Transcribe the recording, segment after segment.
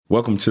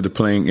Welcome to the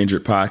Playing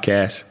Injured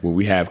podcast, where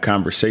we have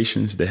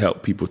conversations that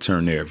help people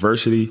turn their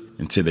adversity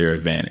into their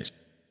advantage.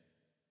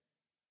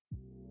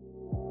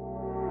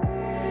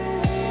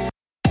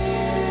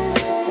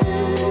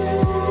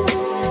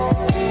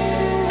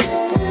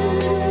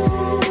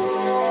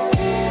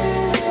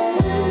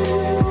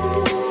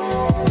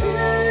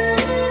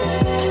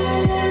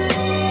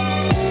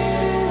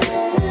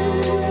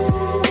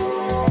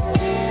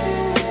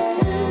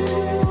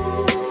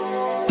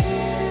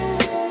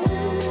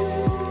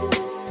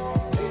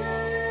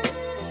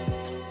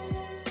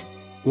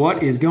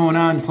 What is going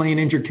on, Playing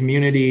Injured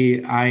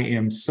community? I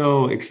am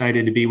so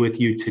excited to be with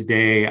you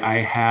today.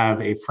 I have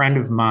a friend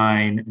of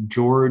mine,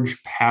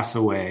 George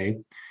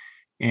Passaway,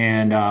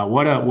 and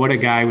what a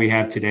guy we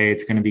have today.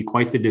 It's going to be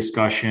quite the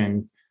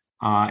discussion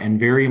and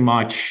very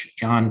much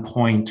on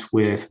point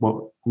with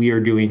what we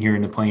are doing here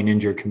in the Playing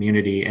Injured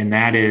community, and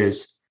that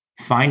is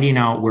finding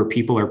out where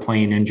people are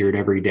playing injured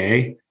every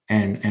day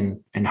and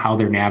how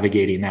they're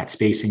navigating that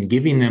space and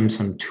giving them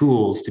some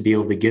tools to be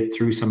able to get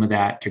through some of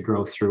that, to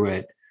grow through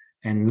it.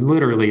 And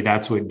literally,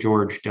 that's what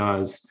George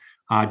does.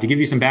 To give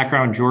you some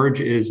background,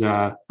 George is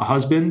a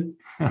husband,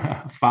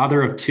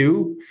 father of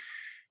two.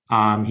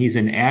 He's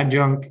an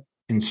adjunct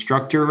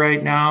instructor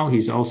right now.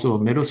 He's also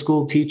a middle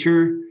school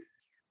teacher.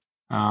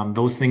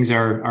 Those things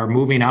are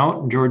moving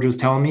out, George was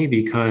telling me,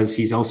 because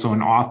he's also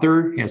an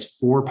author. He has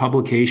 4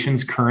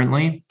 publications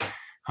currently.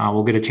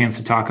 We'll get a chance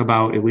to talk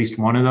about at least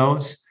one of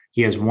those.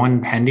 He has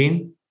 1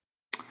 pending.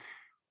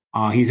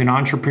 He's an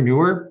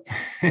entrepreneur.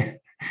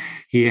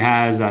 He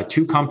has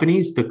 2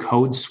 companies, The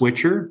Code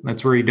Switcher.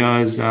 That's where he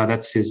does,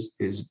 that's his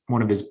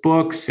one of his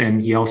books.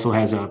 And he also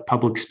has a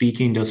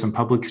does some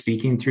public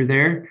speaking through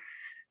there.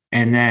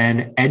 And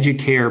then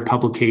Educare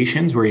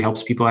Publications, where he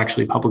helps people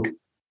actually publicate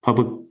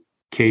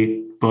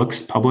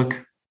books.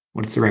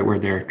 What's the right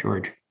word there,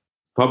 George?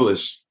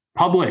 Publish,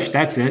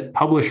 that's it.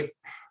 Publish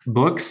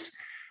books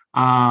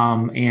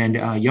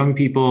and young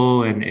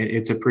people. And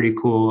it's a pretty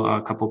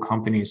cool couple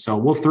companies. So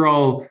we'll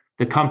throw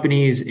the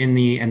companies and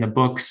the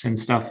books and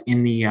stuff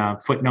in the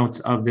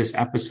footnotes of this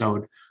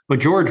episode. But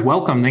George,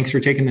 welcome. Thanks for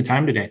taking the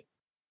time today.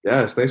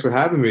 Yes, thanks for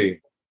having me.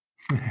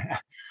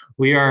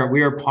 We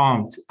are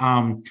pumped.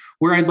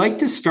 Where I'd like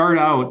to start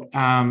out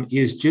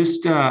is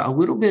just a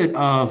little bit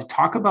of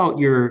talk about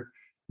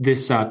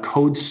this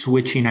code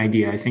switching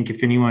idea. I think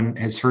if anyone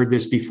has heard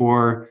this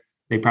before,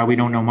 they probably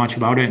don't know much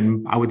about it.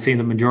 And I would say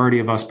the majority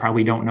of us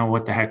probably don't know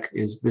what the heck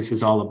this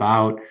is all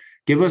about.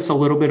 Give us a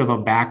little bit of a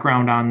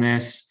background on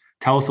this.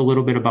 Tell us a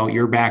little bit about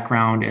your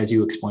background as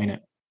you explain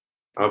it.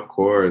 Of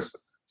course.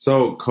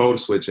 So code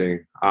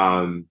switching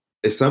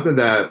is something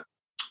that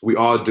we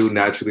all do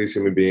naturally as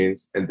human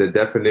beings. And the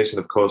definition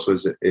of code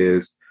switching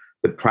is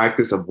the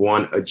practice of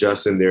one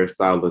adjusting their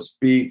style of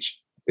speech,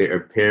 their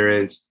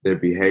appearance, their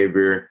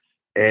behavior,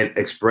 and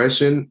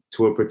expression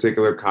to a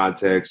particular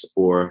context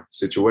or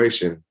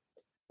situation.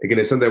 Again,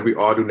 it's something that we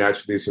all do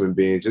naturally as human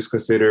beings. Just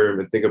consider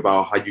and think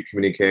about how you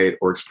communicate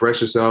or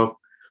express yourself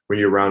when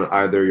you're around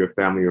either your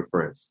family or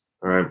friends.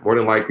 All right. More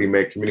than likely,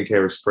 communicate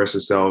or express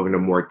yourself in a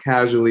more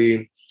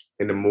casually,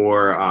 in a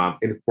more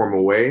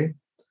informal way.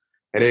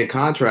 And in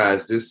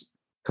contrast, just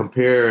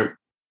compare,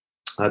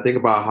 think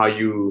about how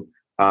you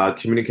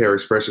communicate or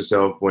express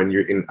yourself when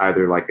you're in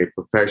either like a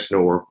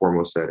professional or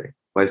formal setting.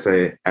 Let's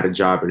say at a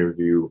job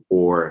interview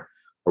or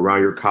around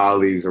your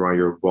colleagues, around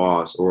your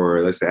boss, or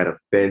let's say at a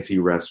fancy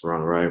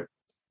restaurant, right?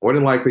 More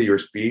than likely, your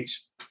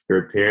speech,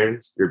 your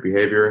appearance, your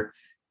behavior,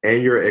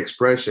 and your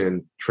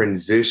expression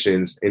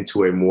transitions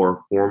into a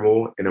more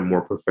formal and a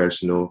more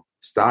professional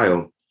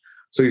style.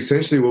 So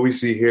essentially what we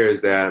see here is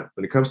that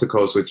when it comes to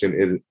code switching,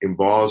 it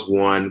involves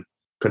one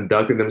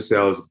conducting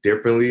themselves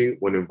differently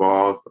when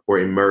involved or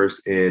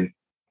immersed in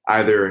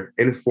either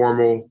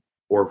informal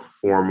or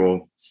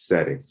formal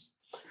settings.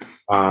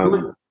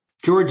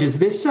 George, is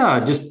this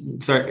sorry,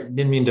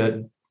 didn't mean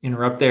to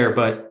interrupt there,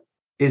 but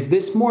is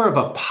this more of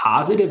a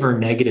positive or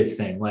negative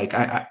thing? Like,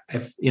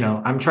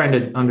 I'm trying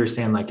to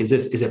understand, like, is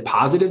it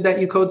positive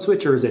that you code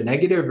switch, or is it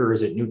negative, or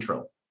is it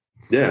neutral?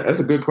 Yeah, that's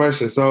a good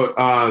question. So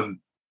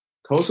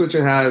code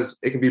switching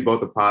it can be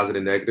both a positive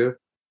and negative.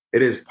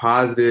 It is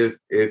positive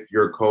if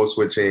you're code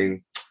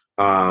switching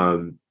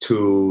if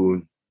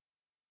you're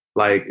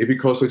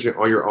code switching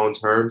on your own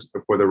terms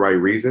and for the right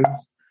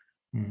reasons.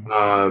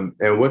 Mm-hmm.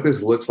 And what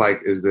this looks like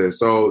is this.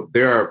 So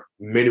there are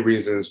many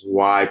reasons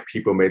why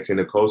people may tend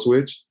to code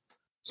switch.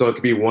 So it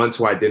could be one,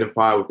 to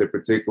identify with a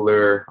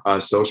particular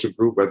social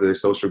group, whether the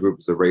social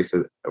group is a race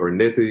or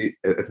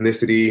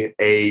ethnicity,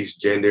 age,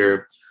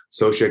 gender,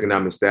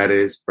 socioeconomic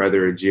status,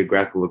 whether a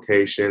geographical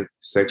location,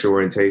 sexual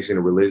orientation,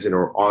 religion,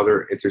 or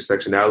other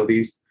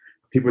intersectionalities.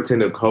 People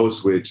tend to code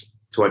switch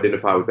to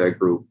identify with that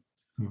group.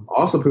 Mm-hmm.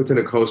 Also, people tend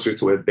to code switch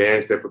to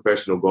advance their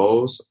professional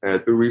goals.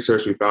 And through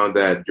research, we found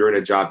that during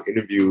a job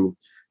interview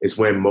is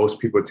when most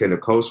people tend to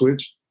code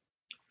switch.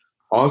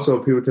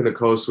 Also, people tend to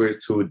code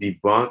switch to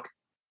debunk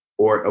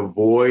or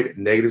avoid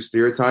negative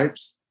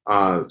stereotypes.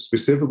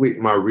 Specifically,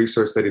 my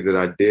research study that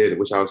I did,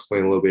 which I'll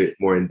explain a little bit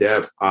more in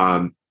depth,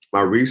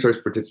 my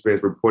research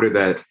participants reported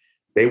that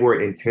they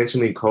were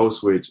intentionally code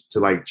switched to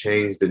like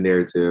change the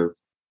narrative.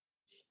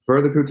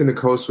 Further, people tend to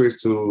code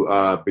switch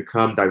to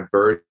become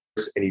diverse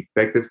and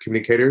effective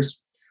communicators.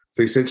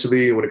 So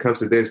essentially, when it comes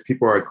to this,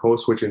 people are code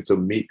switching to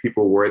meet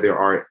people where they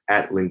are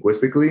at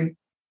linguistically.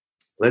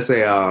 Let's say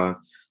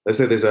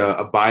there's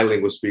a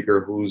bilingual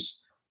speaker who's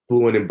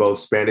fluent in both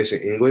Spanish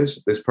and English.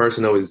 This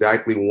person knows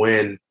exactly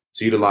when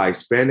to utilize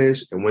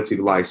Spanish and when to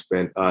utilize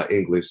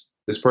English.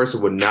 This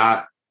person would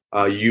not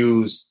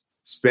use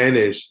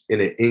Spanish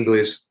in an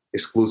English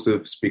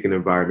exclusive speaking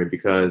environment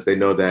because they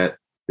know that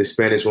the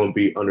Spanish won't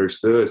be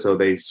understood. So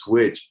they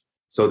switch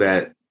so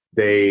that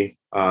they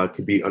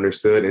can be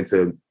understood and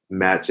to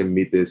match and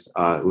meet this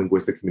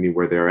linguistic community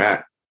where they're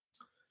at.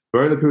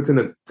 Further, people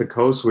tend to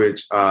code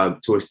switch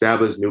to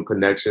establish new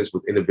connections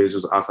with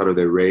individuals outside of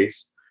their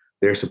race,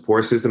 their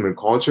support system, and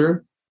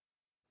culture.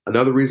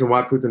 Another reason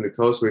why people tend to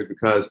code switch is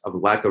because of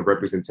lack of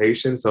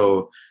representation.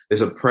 So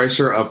there's a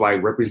pressure of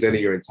like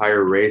representing your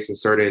entire race in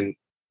certain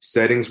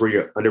settings where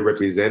you're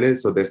underrepresented.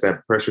 So there's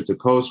that pressure to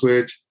code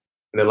switch.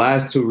 And the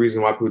last two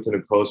reasons why people tend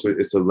to code switch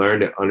is to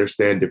learn and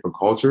understand different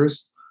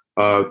cultures.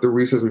 Through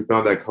research, we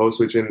found that code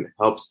switching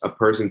helps a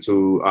person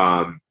to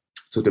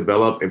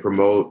develop and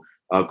promote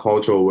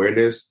cultural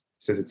awareness,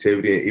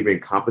 sensitivity, and even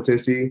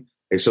competency.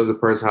 It shows a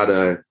person how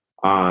to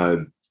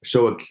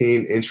show a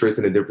keen interest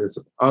in the difference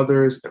of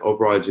others and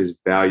overall just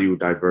value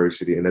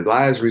diversity. And the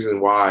last reason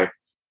why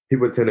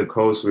people tend to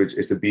code switch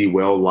is to be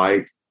well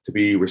liked, to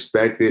be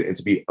respected, and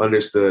to be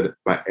understood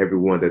by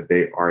everyone that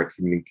they are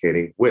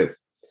communicating with.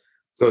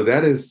 So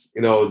that is,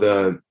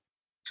 the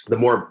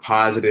more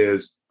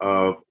positives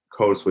of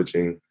code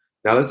switching.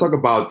 Now let's talk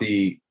about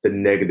the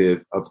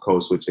negative of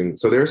code switching.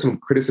 So there's some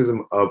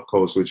criticism of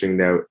code switching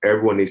that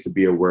everyone needs to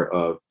be aware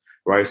of,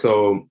 right?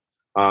 So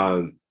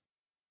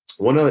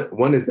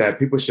one is that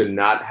people should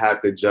not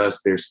have to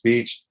adjust their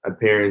speech,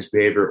 appearance,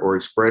 behavior, or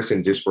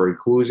expression just for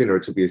inclusion or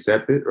to be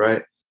accepted,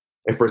 right?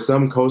 And for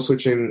some, code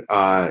switching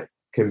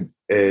can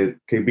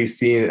be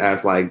seen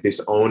as like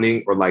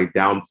disowning or like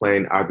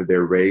downplaying either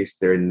their race,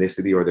 their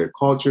ethnicity, or their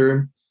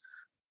culture.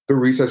 Through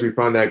research, we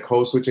found that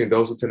code switching,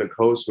 those who tend to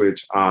code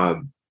switch,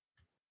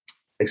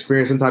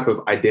 experience some type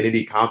of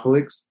identity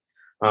conflicts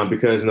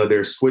because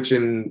they're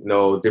switching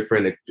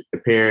different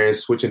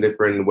appearance, switching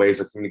different ways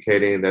of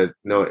communicating. That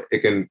it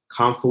can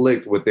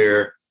conflict with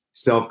their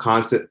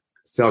self-concept,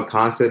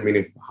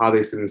 meaning how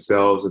they see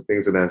themselves and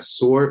things of that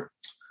sort.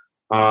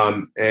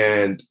 And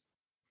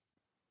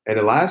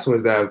the last one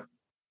is that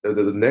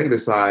the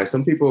negative side.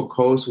 Some people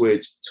code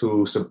switch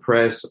to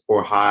suppress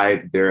or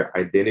hide their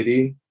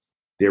identity,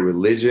 their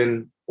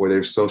religion, or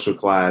their social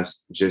class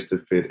just to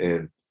fit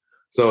in.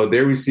 So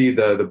there we see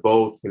the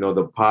both,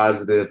 the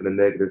positive and the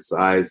negative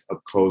sides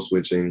of code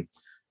switching.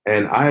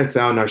 And I have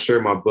found, I share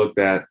in my book,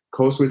 that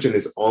code switching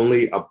is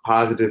only a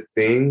positive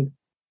thing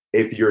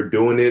if you're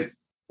doing it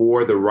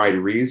for the right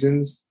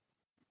reasons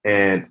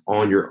and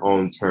on your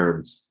own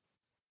terms.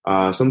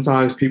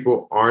 Sometimes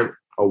people aren't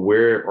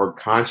aware or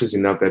conscious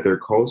enough that they're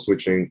code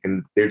switching,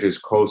 and they're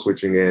just code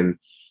switching. And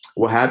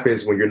what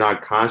happens when you're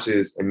not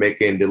conscious and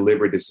making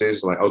deliberate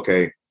decisions like,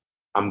 okay,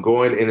 I'm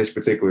going in this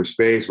particular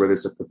space, whether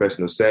it's a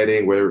professional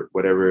setting,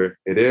 whatever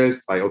it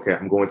is, like, okay,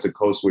 I'm going to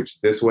code switch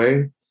this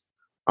way.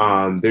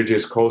 They're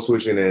just code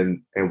switching.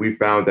 And we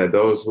found that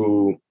those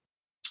who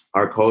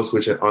are code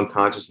switching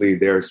unconsciously,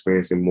 they're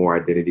experiencing more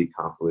identity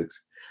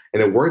conflicts.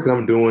 And the work that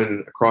I'm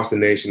doing across the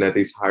nation at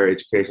these higher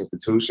education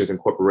institutions and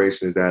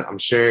corporations is that I'm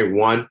sharing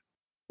what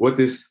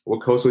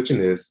code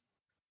switching is,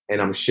 and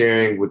I'm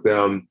sharing with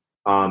them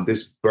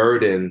this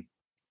burden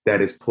that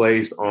is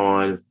placed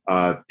on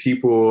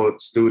people,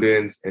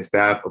 students, and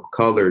staff of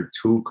color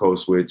to code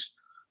switch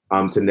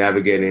to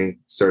navigating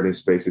certain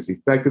spaces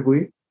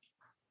effectively.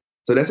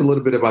 So that's a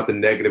little bit about the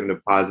negative and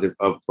the positive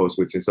of code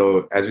switching.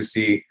 So as we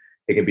see,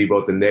 it can be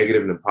both the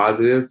negative and the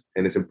positive,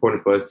 and it's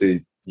important for us to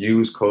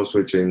use code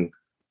switching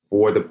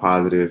for the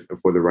positive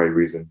and for the right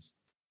reasons.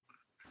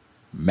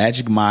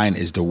 Magic Mind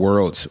is the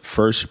world's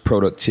first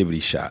productivity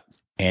shot,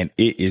 and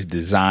it is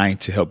designed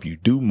to help you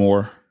do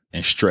more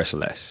and stress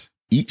less.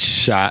 Each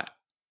shot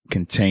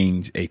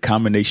contains a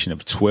combination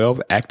of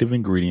 12 active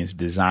ingredients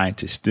designed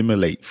to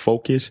stimulate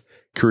focus,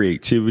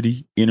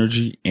 creativity,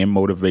 energy, and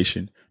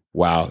motivation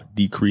while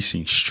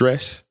decreasing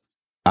stress,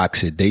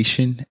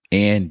 oxidation,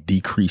 and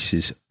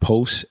decreases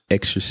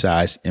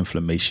post-exercise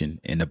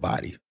inflammation in the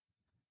body.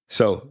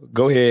 So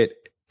go ahead,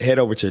 head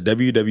over to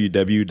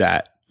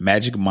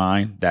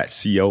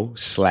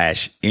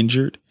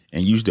www.magicmind.co/injured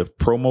and use the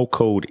promo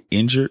code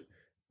injured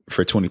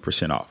for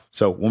 20% off.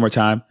 So one more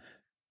time,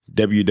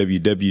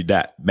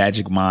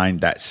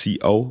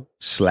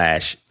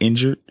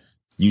 www.magicmind.co/injured.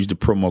 Use the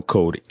promo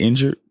code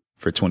injured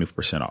for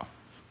 20% off.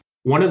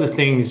 One of the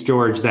things,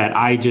 George, that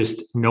I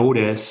just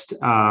noticed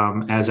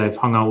as I've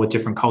hung out with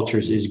different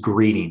cultures is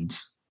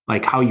greetings,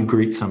 like how you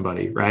greet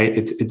somebody, right?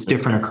 It's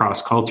different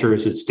across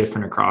cultures. It's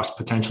different across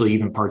potentially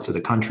even parts of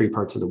the country,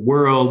 parts of the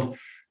world,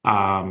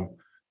 and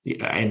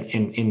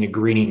in the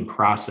greeting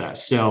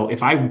process. So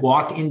if I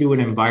walk into an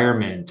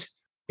environment,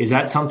 is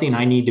that something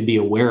I need to be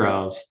aware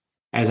of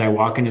as I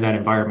walk into that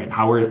environment?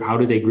 How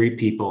do they greet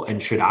people?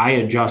 And should I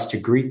adjust to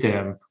greet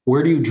them?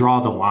 Where do you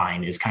draw the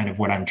line is kind of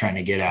what I'm trying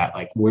to get at.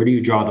 Like, where do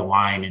you draw the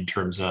line in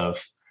terms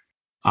of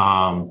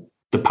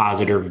the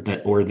positive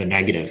or the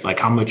negative? Like,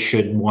 how much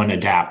should one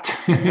adapt?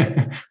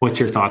 What's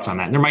your thoughts on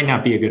that? And there might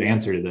not be a good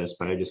answer to this,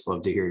 but I just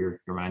love to hear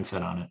your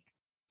mindset on it.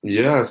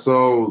 Yeah.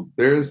 So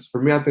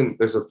for me, I think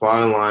there's a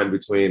fine line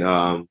between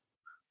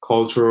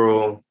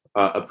cultural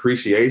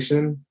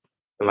appreciation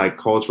and like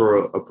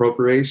cultural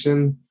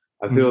appropriation.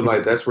 I feel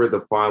like that's where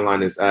the fine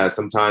line is at.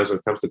 Sometimes when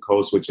it comes to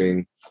code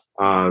switching,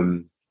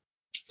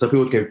 some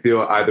people can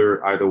feel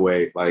either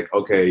way. Like,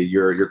 okay,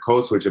 you're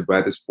code switching, but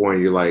at this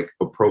point, you're like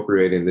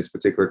appropriating this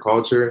particular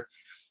culture,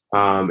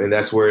 and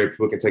that's where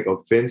people can take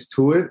offense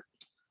to it.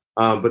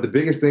 But the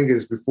biggest thing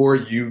is before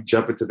you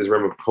jump into this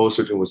realm of code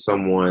switching with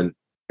someone,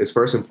 it's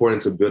first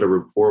important to build a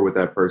rapport with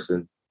that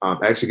person.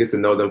 Actually get to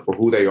know them for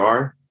who they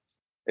are,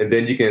 and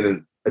then you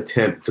can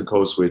attempt to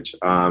code switch.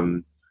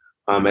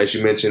 As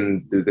you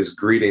mentioned, this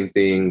greeting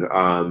thing,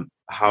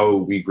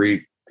 how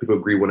people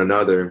greet one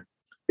another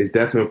is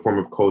definitely a form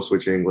of code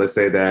switching. Let's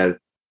say that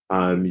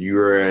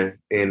you're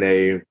in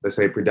a, let's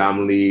say,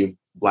 predominantly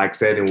Black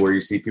setting where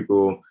you see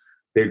people,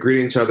 they're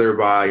greeting each other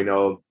by,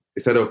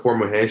 instead of a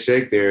formal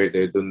handshake, they're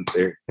doing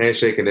their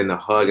handshake and then a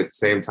hug at the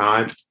same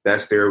time.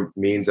 That's their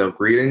means of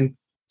greeting.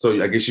 So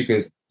I guess you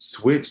can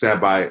switch that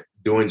by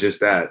doing just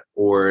that.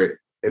 Or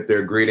if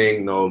they're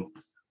greeting,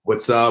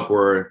 what's up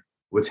or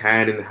what's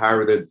happening,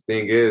 however the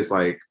thing is,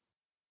 like,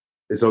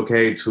 it's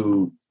okay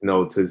to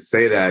to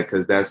say that,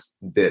 because that's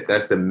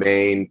the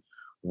main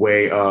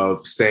way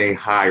of saying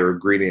hi or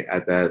greeting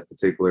at that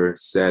particular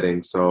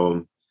setting.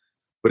 So,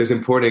 but it's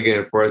important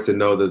again for us to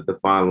know the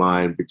fine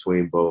line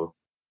between both.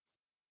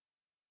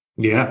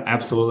 Yeah,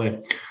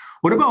 absolutely.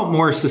 What about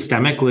more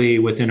systemically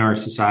within our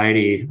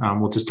society?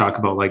 We'll just talk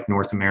about like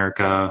North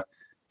America,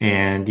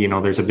 and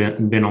there's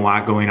been a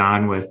lot going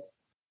on with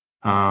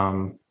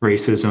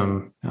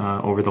racism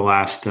over the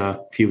last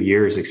few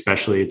years,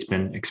 especially. It's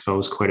been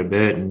exposed quite a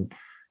bit, and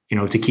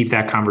to keep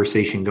that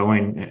conversation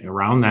going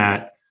around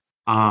that,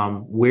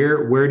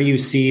 where do you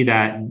see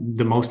that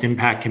the most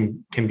impact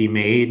can be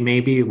made?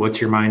 Maybe what's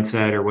your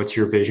mindset or what's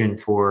your vision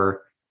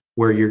for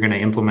where you're going to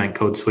implement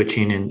code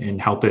switching and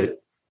help it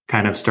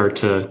kind of start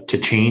to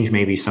change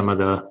maybe some of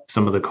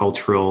the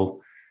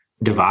cultural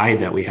divide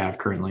that we have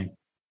currently?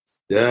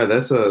 Yeah,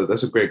 that's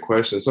a great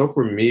question. So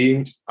for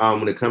me,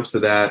 when it comes to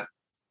that,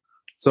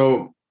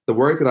 so the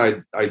work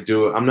that I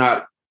do, I'm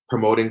not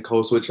promoting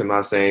code switch. I'm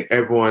not saying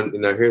everyone,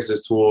 here's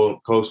this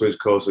tool, code switch,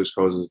 code switch,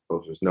 code switch,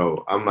 code switch.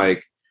 No, I'm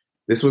like,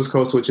 this is what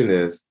code switching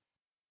is.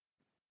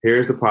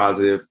 Here's the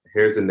positive.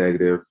 Here's the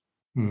negative.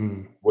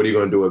 Mm-hmm. What are you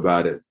going to do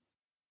about it?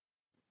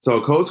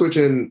 So code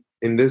switching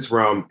in this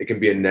realm, it can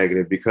be a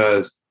negative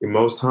because in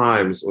most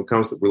times when it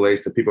comes to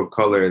relates to people of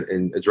color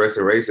and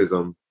addressing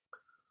racism,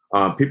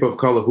 people of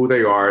color, who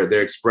they are,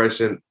 their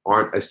expression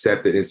aren't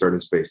accepted in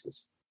certain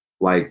spaces,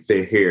 like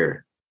their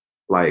hair,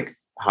 like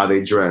how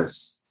they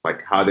dress,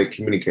 like how they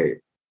communicate,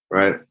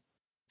 right?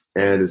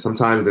 And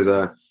sometimes there's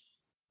a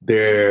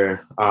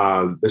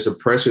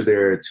pressure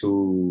there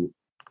to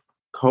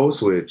code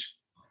switch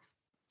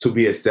to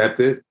be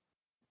accepted,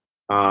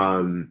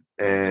 and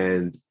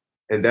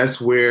that's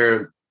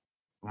where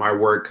my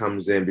work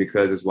comes in,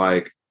 because it's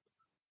like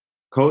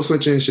code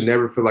switching should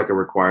never feel like a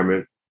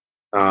requirement.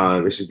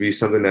 It should be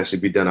something that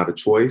should be done out of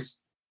choice.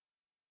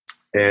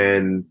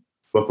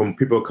 But from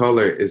people of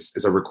color,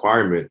 it's a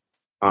requirement.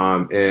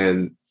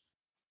 And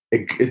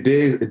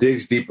it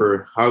digs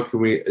deeper. How can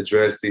we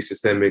address these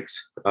systemic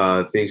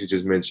things you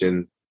just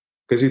mentioned?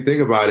 Because you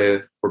think about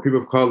it, for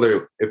people of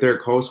color, if they're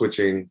code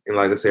switching in,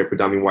 like, let's say, a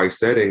predominantly white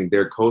setting,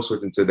 they're code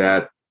switching to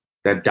that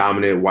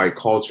dominant white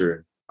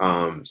culture.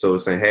 So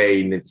saying, hey,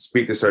 you need to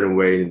speak a certain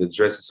way, you need to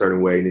dress a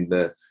certain way, you need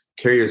to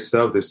carry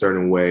yourself a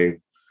certain way.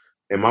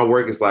 And my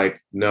work is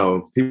like,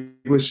 no,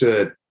 people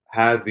should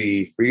have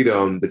the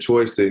freedom, the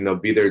choice to,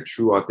 be their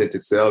true,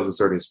 authentic selves in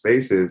certain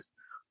spaces.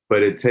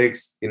 But it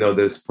takes,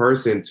 this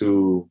person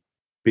to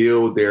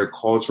build their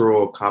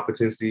cultural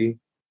competency,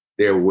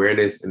 their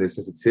awareness, and their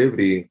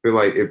sensitivity. I feel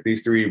like if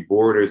these three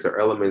borders or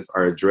elements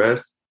are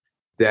addressed,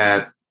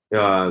 that,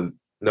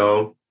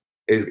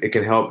 it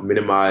can help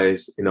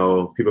minimize,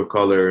 people of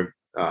color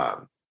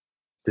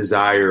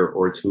desire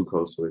or to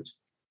code switch.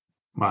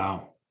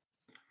 Wow.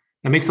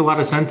 That makes a lot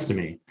of sense to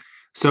me.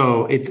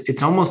 So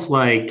it's almost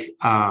like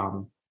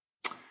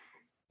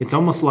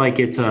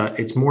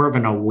it's more of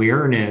an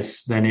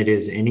awareness than it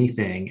is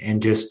anything,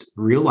 and just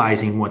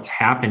realizing what's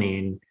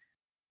happening.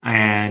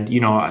 And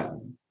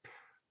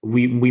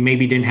we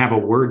maybe didn't have a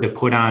word to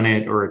put on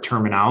it or a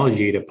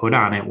terminology to put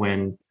on it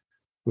when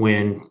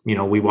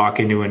we walk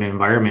into an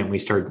environment, we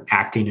start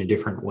acting a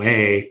different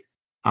way,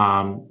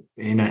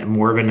 in a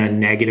more of a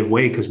negative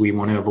way, because we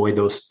want to avoid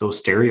those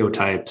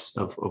stereotypes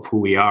of who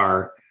we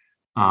are.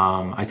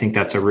 I think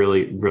that's a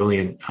really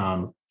brilliant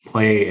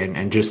play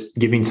and just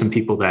giving some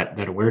people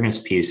that awareness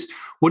piece.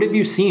 What have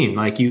you seen,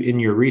 like you in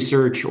your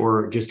research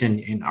or just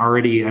in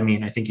already? I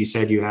mean, I think you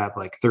said you have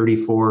like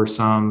 34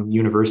 some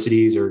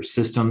universities or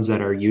systems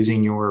that are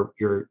using your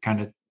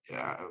kind of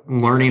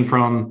learning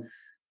from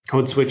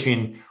code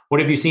switching.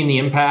 What have you seen the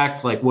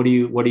impact? Like, what are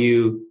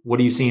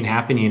you seeing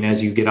happening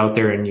as you get out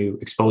there and you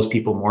expose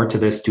people more to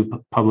this,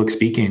 to public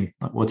speaking?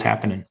 What's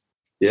happening?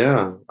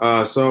 Yeah.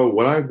 So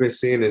what I've been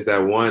seeing is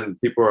that one,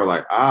 people are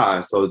like,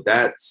 so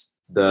that's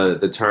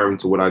the term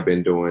to what I've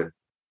been doing.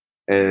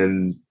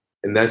 And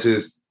that's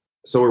just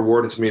so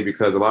rewarding to me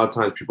because a lot of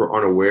times people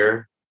aren't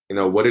aware,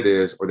 what it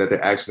is or that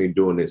they're actually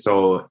doing it.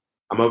 So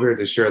I'm over here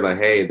to share like,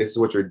 hey, this is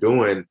what you're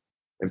doing.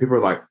 And people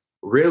are like,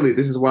 really,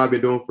 this is what I've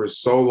been doing for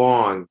so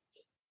long.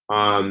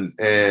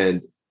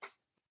 And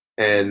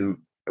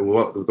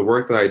what the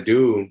work that I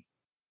do,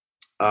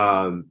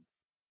 and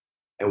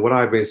what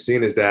I've been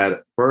seeing is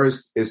that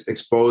first it's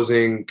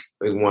exposing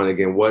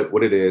again,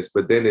 what it is,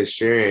 but then it's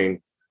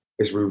sharing,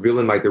 it's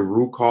revealing like the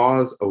root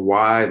cause of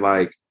why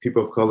like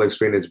people of color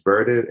experience this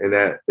burden, and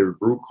that the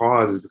root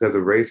cause is because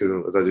of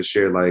racism, as I just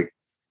shared. Like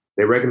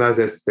they recognize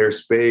that their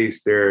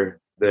space, their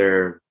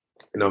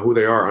who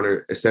they are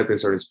under accepting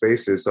certain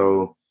spaces.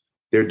 So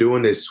they're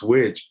doing this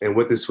switch, and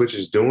what this switch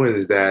is doing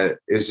is that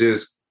it's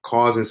just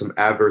causing some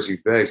adverse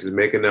effects. It's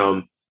making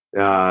them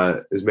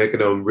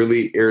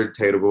really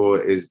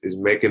irritatable. Is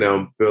making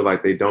them feel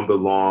like they don't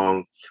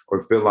belong,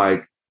 or feel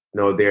like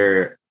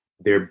they're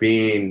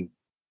being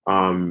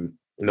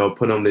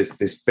put on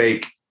this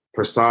fake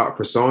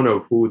persona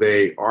of who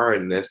they are,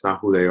 and that's not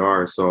who they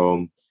are.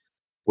 So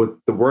with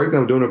the work that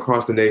I'm doing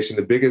across the nation,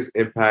 the biggest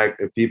impact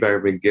and feedback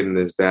I've been getting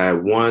is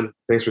that one,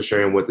 thanks for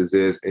sharing what this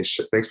is, and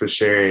thanks for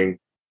sharing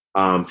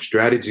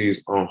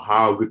strategies on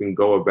how we can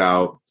go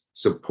about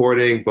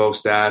supporting both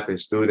staff and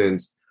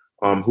students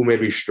who may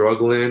be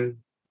struggling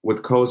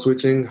with code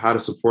switching, how to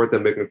support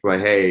them, making them feel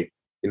like, hey,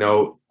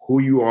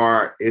 who you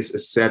are is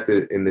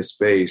accepted in this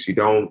space. You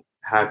don't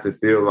have to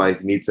feel like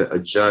you need to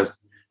adjust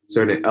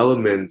certain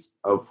elements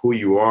of who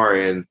you are,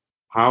 and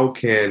how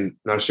can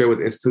now share with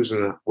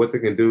institutions what they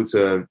can do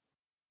to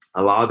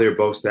allow their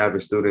both staff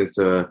and students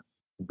to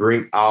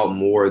bring out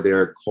more of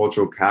their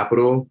cultural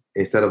capital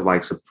instead of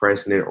like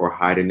suppressing it or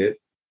hiding it.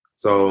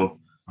 So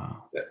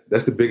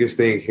that's the biggest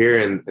thing here.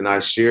 And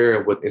I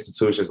share with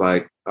institutions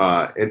like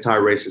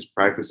anti-racist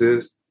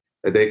practices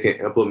that they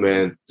can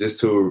implement just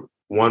to,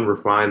 one,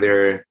 refine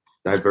their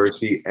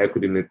diversity,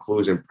 equity, and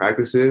inclusion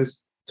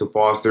practices to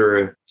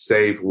foster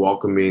safe,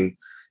 welcoming,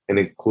 and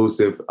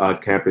inclusive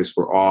campus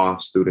for all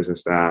students and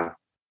staff.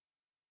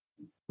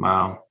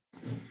 Wow.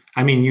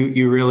 I mean,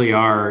 you really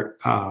are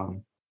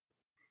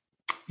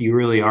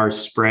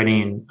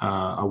spreading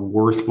a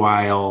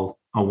worthwhile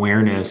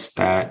awareness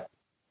that,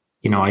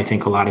 I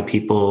think a lot of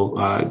people,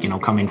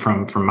 coming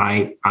from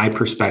my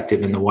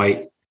perspective in the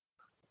white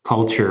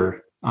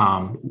culture,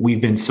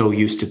 we've been so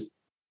used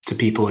to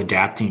people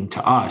adapting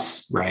to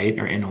us, right?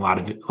 Or in a lot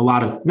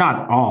of,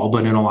 not all,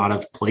 but in a lot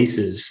of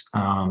places.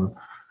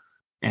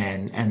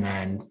 And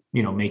then,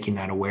 making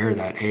that aware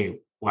that, hey,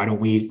 why don't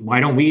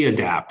we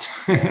adapt?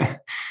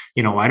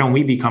 Why don't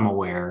we become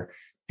aware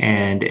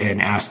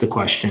and ask the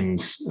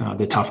questions,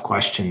 the tough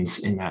questions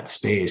in that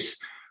space?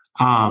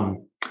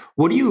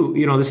 What do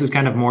you this is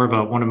kind of more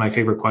of one of my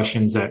favorite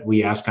questions that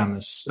we ask on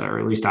this, or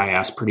at least I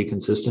ask pretty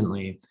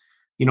consistently.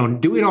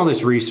 Doing all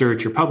this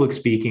research, your public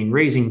speaking,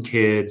 raising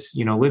kids,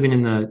 living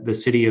in the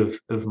city of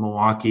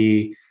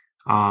Milwaukee,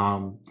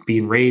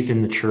 being raised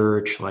in the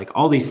church, like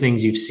all these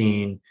things you've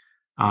seen,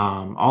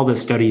 all the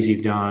studies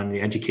you've done,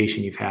 the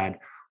education you've had.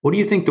 What do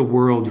you think the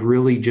world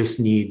really just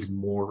needs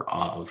more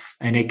of?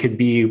 And it could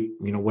be,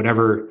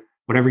 whatever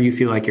you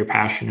feel like you're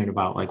passionate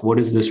about. Like, what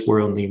does this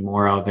world need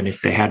more of? And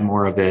if they had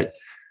more of it,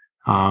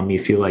 you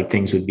feel like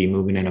things would be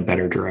moving in a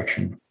better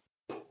direction.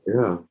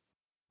 Yeah,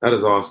 that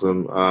is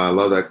awesome. I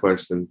love that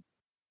question.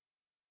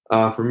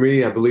 For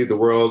me, I believe the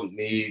world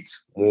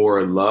needs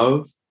more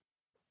love,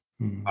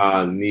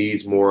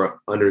 needs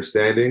more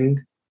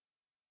understanding,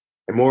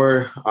 and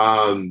more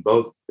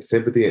both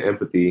sympathy and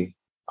empathy.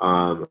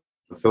 I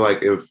feel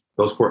like if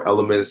those 4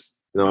 elements,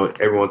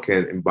 everyone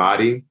can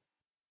embody, I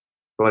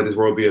feel like this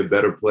world will be a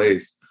better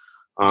place.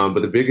 But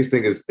the biggest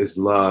thing is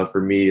love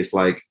for me. It's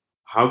like,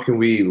 how can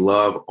we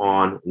love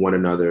on one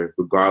another,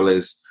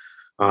 regardless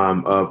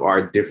of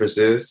our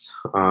differences?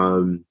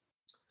 I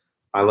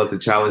love to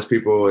challenge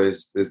people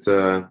is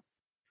to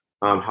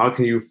how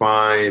can you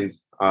find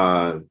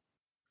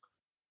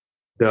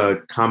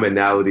the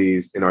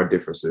commonalities in our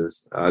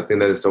differences? I think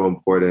that is so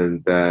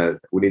important that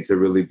we need to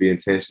really be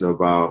intentional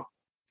about.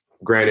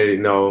 Granted,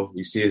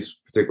 you see this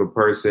particular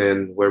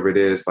person, whatever it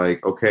is,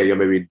 like, okay, you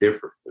may be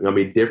different.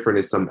 Be different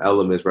in some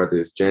elements, whether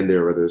it's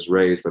gender, whether it's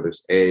race, whether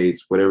it's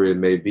age, whatever it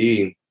may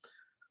be.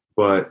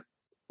 But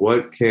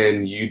what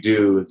can you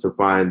do to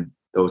find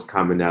those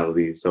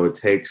commonalities? So it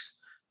takes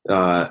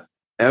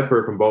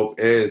effort from both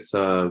ends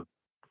to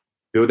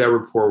build that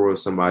rapport with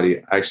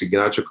somebody, actually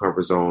get out your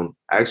comfort zone,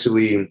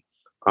 actually,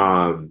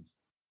 learning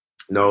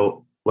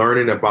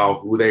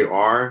about who they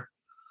are.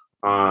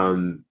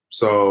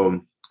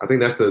 So I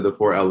think that's the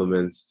four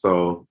elements.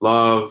 So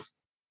love,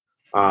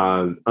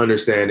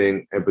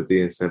 understanding,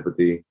 empathy, and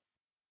sympathy.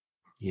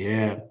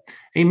 Yeah.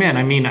 Amen.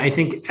 I mean, I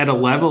think at a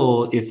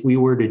level, if we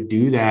were to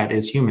do that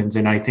as humans,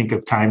 and I think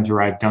of times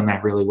where I've done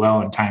that really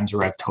well and times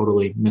where I've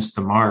totally missed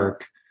the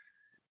mark,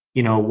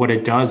 what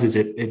it does is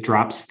it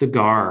drops the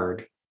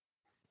guard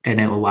and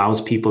it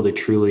allows people to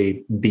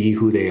truly be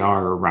who they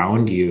are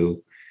around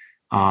you.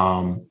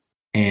 And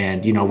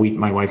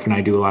my wife and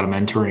I do a lot of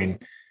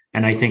mentoring,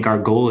 and I think our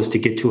goal is to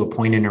get to a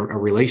point in a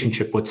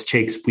relationship, which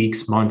takes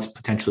weeks, months,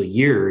 potentially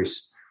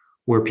years,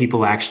 where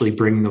people actually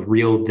bring the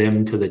real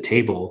them to the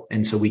table.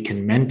 And so we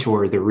can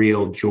mentor the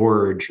real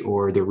George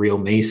or the real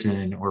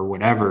Mason or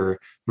whatever,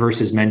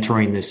 versus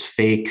mentoring this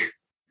fake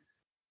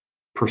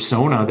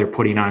persona they're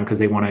putting on because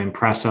they want to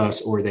impress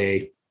us, or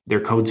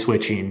they're code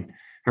switching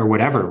or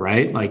whatever,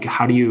 right? Like,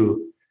 how do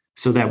you,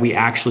 so that we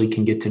actually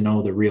can get to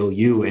know the real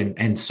you,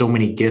 and so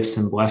many gifts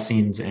and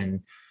blessings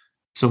and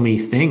so many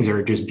things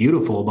are just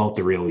beautiful about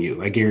the real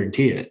you. I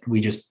guarantee it. We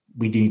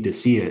need to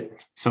see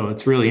it. So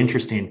it's really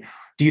interesting.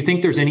 Do you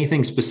think there's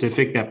anything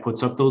specific that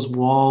puts up those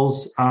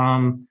walls,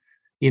 in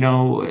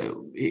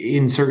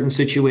certain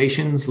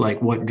situations?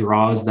 Like, what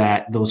draws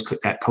that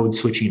code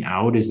switching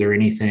out? Is there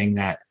anything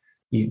that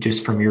you,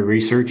 just from your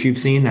research, you've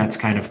seen that's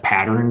kind of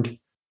patterned,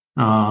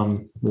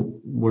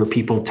 where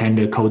people tend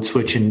to code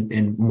switch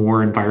in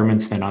more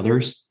environments than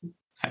others?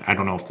 I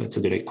don't know if that's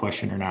a good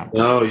question or not.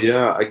 No,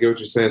 yeah, I get what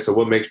you're saying. So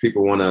what makes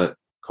people want to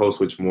code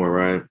switch more,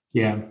 right?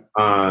 Yeah.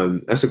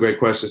 That's a great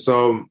question.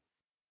 So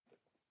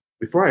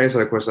before I answer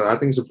that question, I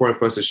think it's important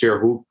for us to share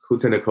who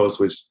tend to code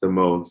switch the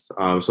most.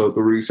 So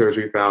through research,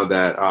 we found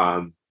that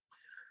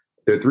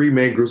there are three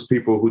main groups of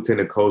people who tend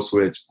to code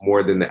switch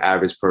more than the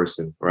average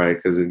person, right?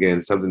 Because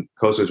again,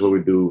 code switch is what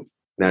we do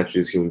naturally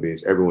as human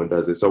beings. Everyone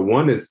does it. So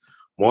one is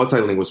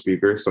multilingual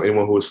speakers. So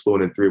anyone who is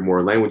fluent in three or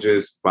more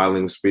languages,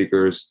 bilingual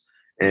speakers,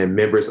 and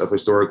members of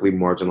historically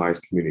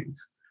marginalized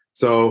communities.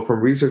 So from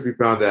research, we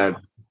found that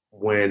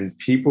when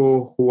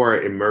people who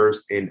are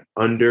immersed in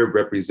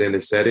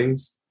underrepresented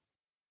settings,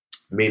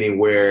 meaning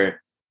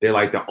where they're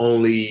like the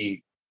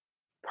only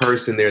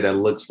person there that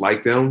looks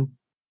like them,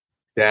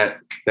 that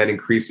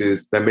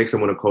makes them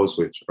want to code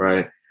switch,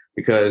 right?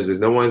 Because there's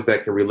no ones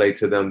that can relate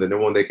to them, there's no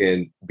one that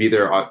can be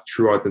their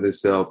true authentic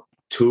self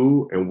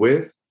to and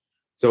with.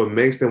 So it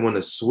makes them want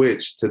to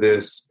switch to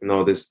this,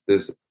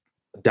 this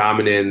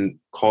dominant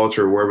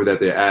culture, wherever that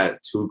they're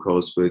at, to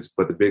code switch.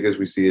 But the biggest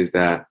we see is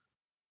that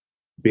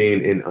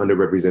being in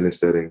underrepresented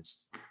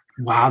settings.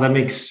 Wow, that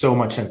makes so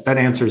much sense. That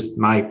answers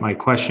my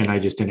question. I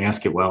just didn't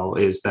ask it well.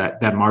 Is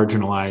that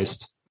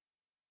marginalized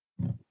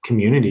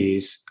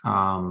communities,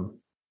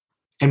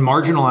 and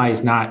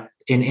marginalized not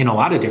in a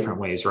lot of different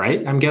ways,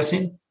 right? I'm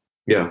guessing.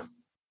 Yeah.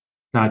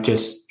 Not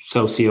just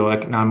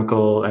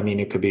socioeconomical. I mean,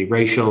 it could be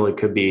racial. It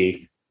could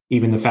be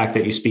even the fact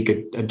that you speak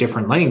a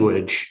different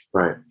language.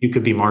 Right. You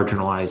could be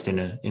marginalized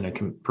in a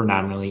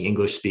predominantly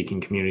English speaking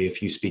community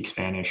if you speak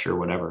Spanish or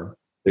whatever.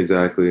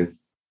 Exactly.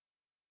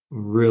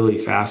 Really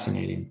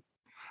fascinating.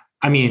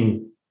 I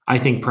mean, I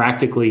think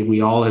practically we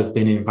all have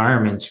been in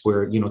environments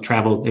where,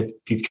 if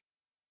you've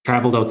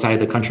traveled outside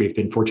the country, if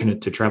you've been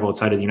fortunate to travel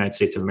outside of the United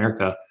States of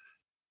America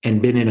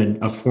and been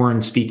in a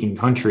foreign speaking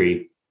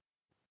country,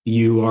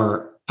 you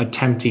are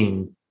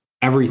attempting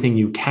everything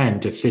you can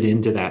to fit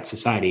into that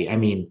society. I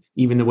mean,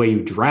 even the way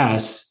you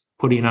dress,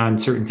 putting on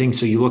certain things.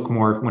 So you look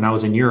more, when I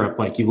was in Europe,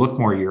 like you look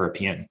more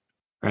European,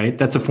 right?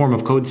 That's a form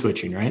of code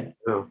switching, right?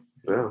 Yeah.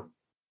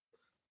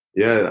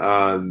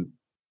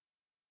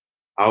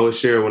 I always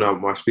share when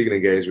I'm my speaking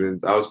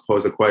engagements, I was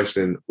posed a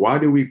question, why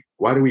do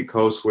we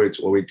code switch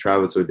when we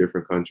travel to a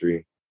different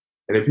country?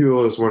 And then people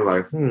always were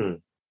like,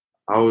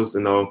 I was,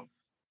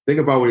 think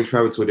about when you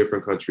travel to a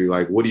different country,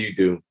 like, what do you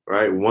do,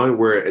 right? One,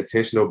 we're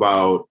intentional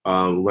about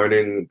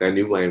learning that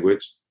new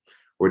language.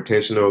 We're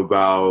intentional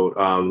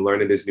about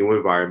learning this new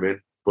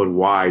environment, but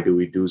why do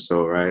we do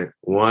so, right?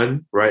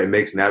 One, right, it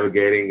makes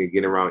navigating and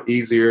getting around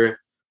easier.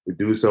 We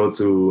do so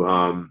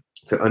to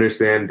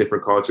understand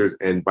different cultures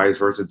and vice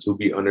versa, to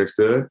be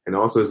understood. And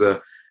also it's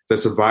a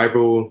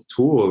survival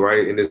tool,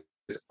 right, in this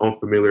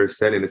unfamiliar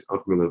setting, this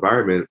unfamiliar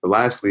environment. But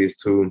lastly is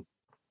to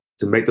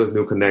make those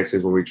new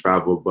connections when we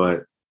travel,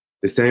 but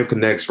the same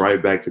connects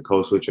right back to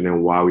code switching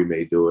and why we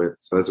may do it.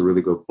 So that's a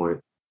really good point.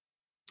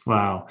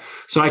 Wow.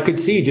 So I could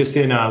see just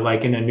in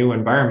a new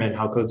environment,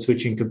 how code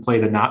switching could play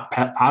the not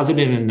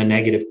positive and the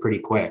negative pretty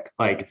quick.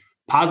 Like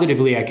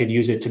positively, I could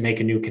use it to make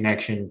a new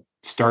connection,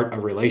 start a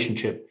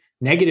relationship.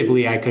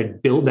 Negatively, I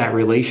could build that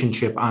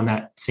relationship on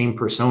that same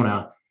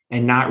persona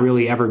and not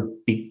really ever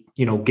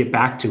get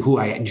back to who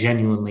I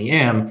genuinely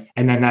am.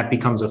 And then that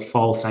becomes a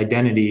false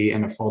identity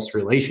and a false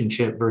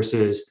relationship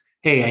versus,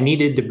 hey, I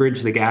needed to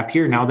bridge the gap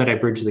here. Now that I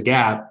bridge the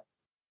gap,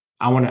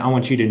 I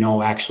want you to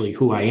know actually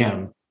who I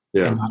am.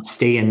 Yeah. And not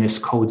stay in this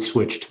code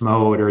switched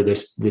mode or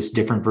this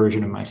different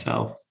version of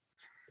myself.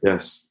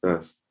 Yes.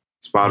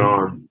 Spot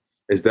on.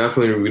 It's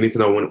definitely, we need to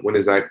know when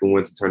exactly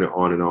when to turn it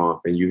on and off.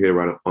 And you hit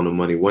right on the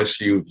money.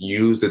 Once you've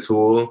used the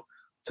tool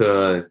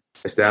to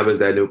establish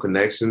that new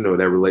connection or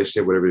that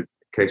relationship, whatever the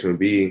case may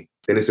be,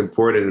 then it's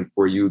important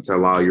for you to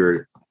allow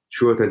your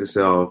true authentic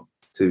self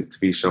to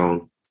be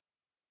shown.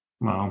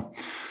 Wow.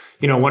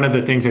 One of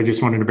the things I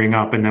just wanted to bring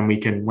up, and then we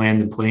can land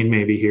the plane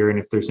maybe here. And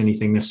if there's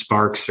anything that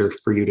sparks or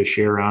for you to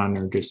share on,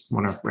 or just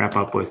want to wrap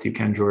up with, you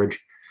can, George,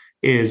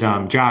 is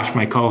Josh,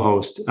 my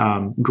co-host,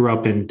 grew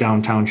up in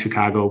downtown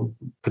Chicago,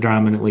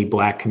 predominantly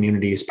Black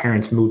community. His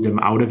parents moved him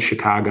out of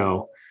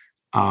Chicago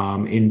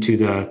into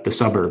the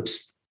suburbs.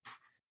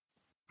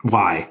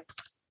 Why?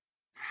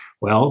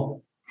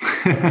 Well,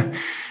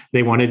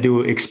 they wanted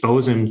to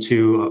expose him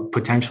to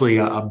potentially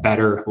a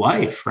better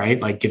life,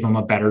 right? Like give him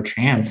a better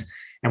chance.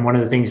 And one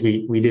of the things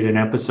we did an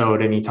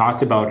episode, and he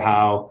talked about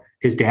how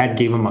his dad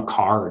gave him a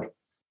card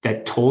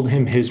that told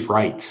him his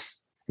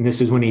rights. And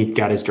this is when he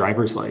got his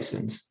driver's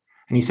license.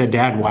 And he said,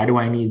 Dad, why do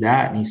I need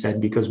that? And he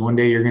said, because one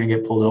day you're going to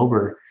get pulled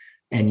over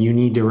and you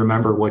need to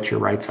remember what your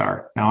rights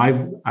are. Now,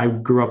 I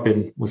grew up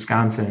in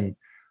Wisconsin.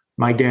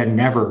 My dad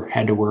never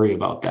had to worry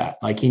about that.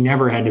 Like he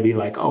never had to be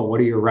like, oh, what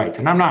are your rights?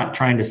 And I'm not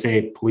trying to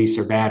say police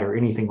are bad or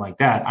anything like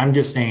that. I'm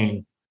just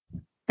saying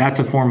that's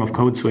a form of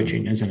code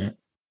switching, isn't it?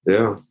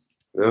 Yeah.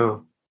 Yeah.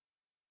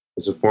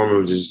 It's a form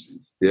of just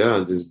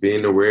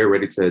being aware,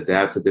 ready to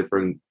adapt to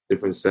different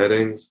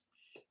settings.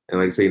 And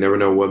like I say, you never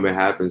know what may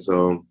happen.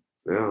 So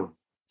yeah,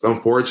 it's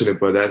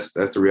unfortunate, but that's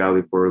the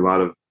reality for a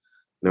lot of,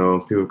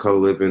 people of color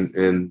living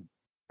in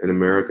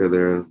America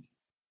there.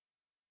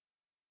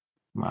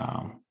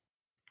 Wow.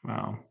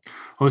 Well,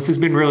 this has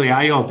been really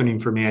eye-opening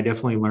for me. I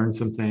definitely learned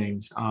some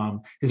things.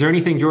 Is there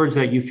anything, George,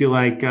 that you feel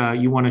like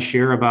you want to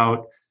share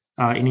about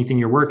anything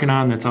you're working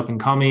on that's up and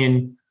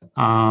coming?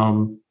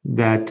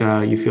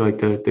 That you feel like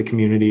the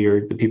community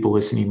or the people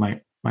listening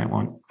might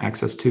want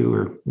access to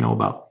or know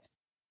about?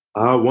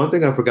 One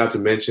thing I forgot to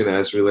mention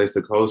as it relates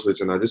to code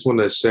switching, I just want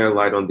to shed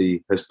light on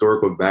the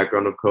historical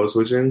background of code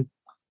switching.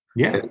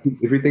 Yeah. And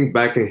if you think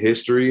back in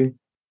history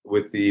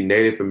with the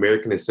Native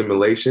American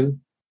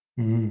assimilation,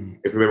 if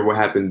you remember what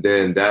happened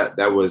then,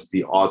 that was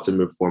the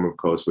ultimate form of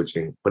code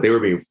switching. But they were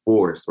being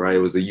forced, right? It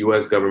was a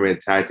U.S.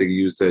 government tactic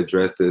used to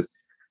address this,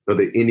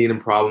 the Indian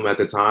problem at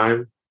the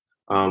time,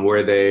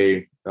 where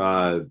they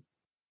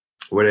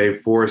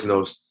forced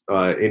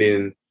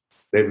Indian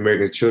Native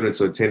American children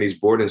to attend these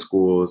boarding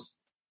schools,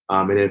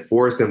 and then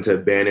forced them to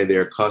abandon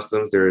their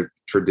customs, their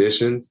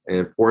traditions,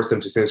 and forced them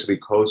to essentially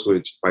code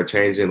switch by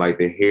changing like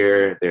their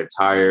hair, their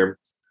attire,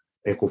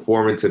 and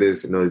conforming to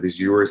this,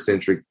 this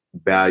Eurocentric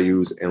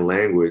values and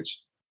language.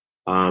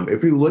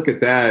 If you look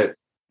at that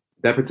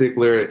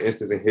particular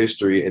instance in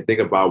history and think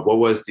about what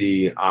was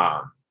the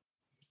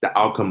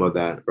outcome of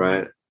that,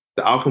 right?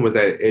 The outcome was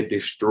that it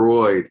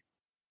destroyed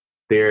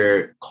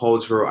their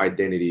cultural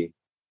identity.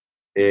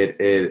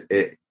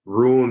 It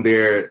ruined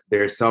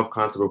their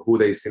self-concept of who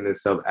they seen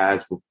themselves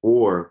as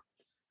before.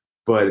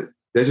 But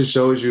that just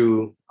shows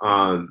you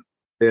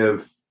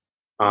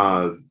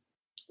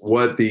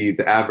what the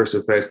adverse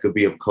effects could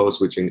be of code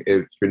switching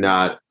if you're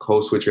not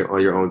code switching on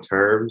your own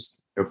terms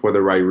and for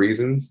the right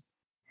reasons.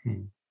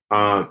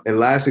 And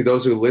lastly,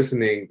 those who are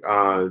listening,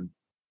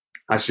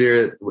 I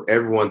shared with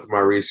everyone through my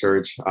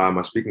research,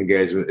 my speaking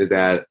engagement, is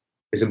that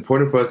it's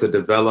important for us to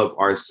develop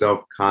our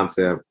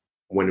self-concept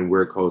when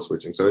we're code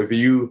switching. So if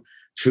you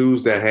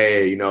choose that,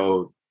 hey,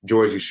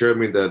 George, you showed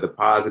me the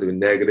positive and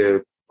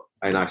negative,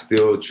 and I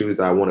still choose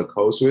that I want to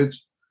code switch,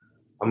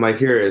 I'm like,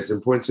 here, it's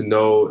important to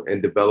know and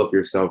develop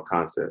your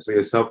self-concept. So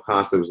your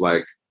self-concept is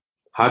like,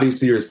 how do you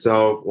see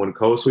yourself when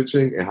code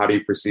switching, and how do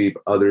you perceive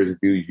others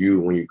view you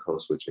when you're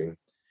code switching?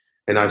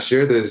 And I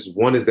share this.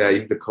 One is that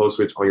you need to code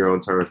switch on your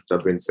own terms, which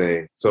I've been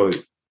saying. So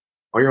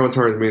on your own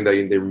terms means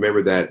that they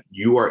remember that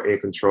you are in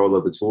control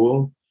of the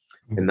tool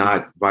and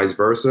not vice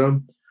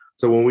versa.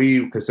 So when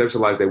we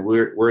conceptualize that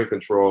we're in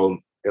control,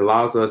 it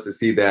allows us to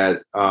see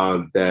that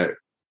that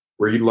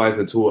we're utilizing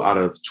the tool out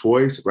of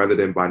choice rather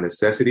than by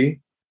necessity.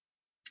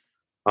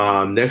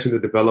 Next, we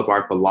need to develop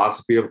our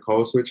philosophy of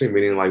code switching,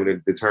 meaning like we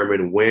need to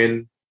determine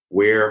when,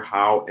 where,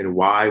 how, and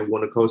why we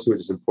want to code switch.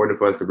 It's important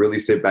for us to really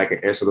sit back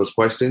and answer those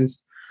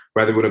questions.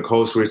 Rather than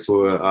code switch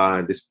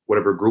to this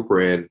whatever group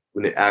we're in,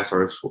 we need to ask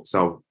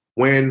ourselves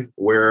when,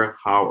 where,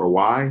 how, or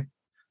why.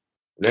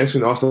 Next, we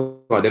need to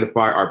also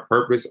identify our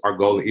purpose, our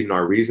goal, and even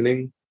our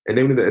reasoning. And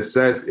then we need to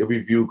assess if we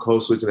view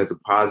code switching as a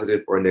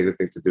positive or a negative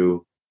thing to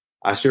do.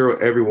 I share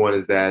with everyone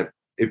is that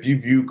if you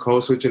view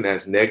code switching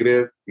as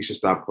negative, you should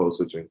stop code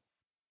switching.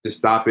 Just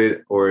stop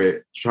it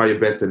or try your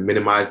best to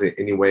minimize it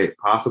any way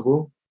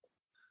possible.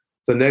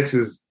 So next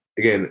is,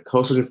 again,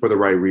 code switching for the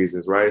right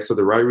reasons, right? So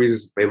the right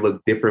reasons may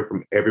look different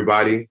from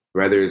everybody,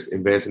 whether it's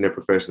advancing their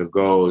professional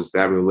goals,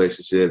 having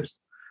relationships,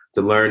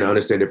 to learn to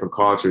understand different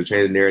cultures,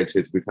 change the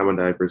narrative, to become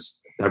a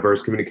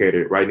diverse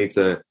communicator, right?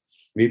 You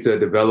need to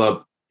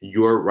develop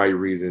your right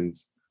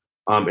reasons.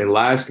 And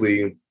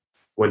lastly,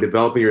 when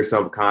developing your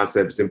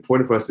self-concept, it's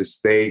important for us to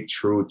stay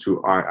true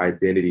to our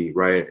identity,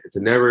 right? To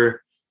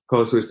never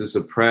code switch to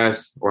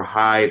suppress or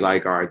hide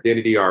like our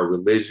identity, our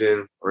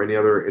religion, or any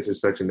other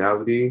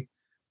intersectionality.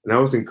 And I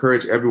always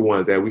encourage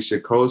everyone that we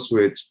should code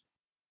switch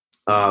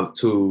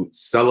to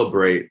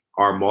celebrate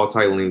our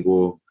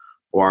multilingual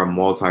or our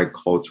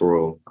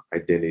multicultural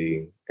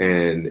identity.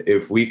 And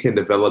if we can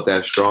develop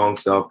that strong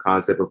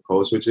self-concept of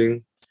code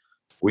switching,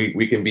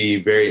 we can be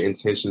very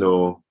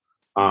intentional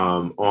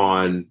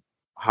on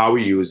how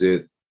we use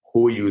it,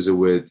 who we use it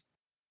with,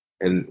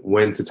 and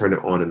when to turn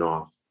it on and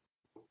off.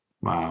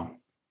 Wow.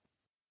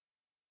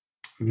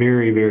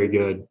 Very, very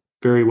good.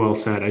 Very well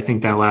said. I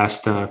think that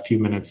last few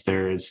minutes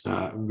there is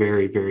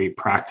very, very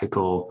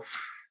practical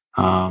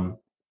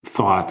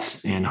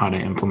thoughts in how to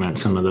implement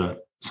some of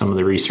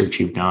the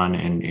research you've done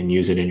and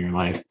use it in your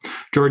life.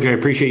 George, I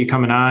appreciate you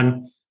coming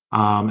on.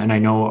 And I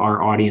know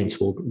our audience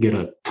will get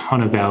a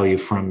ton of value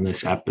from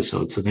this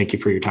episode. So thank you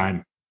for your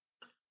time.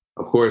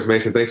 Of course,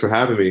 Mason. Thanks for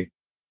having me.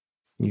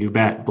 You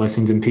bet.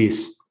 Blessings and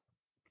peace.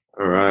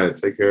 All right.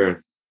 Take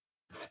care.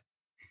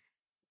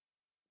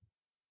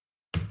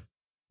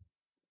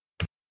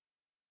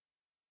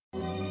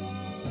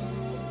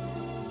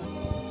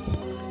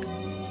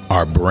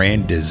 Our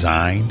brand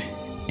design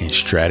and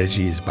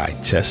strategy is by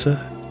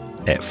Tessa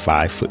at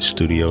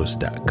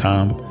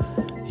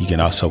 5footstudios.com. You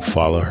can also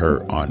follow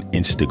her on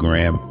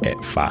Instagram at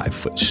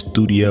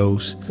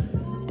 5footstudios.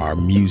 Our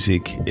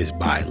music is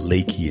by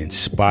Lakey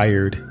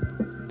Inspired.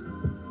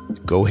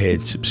 Go ahead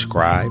and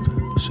subscribe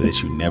so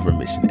that you never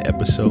miss an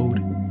episode,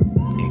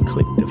 and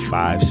click the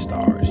 5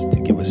 stars to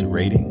give us a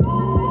rating.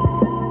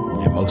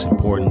 And most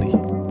importantly,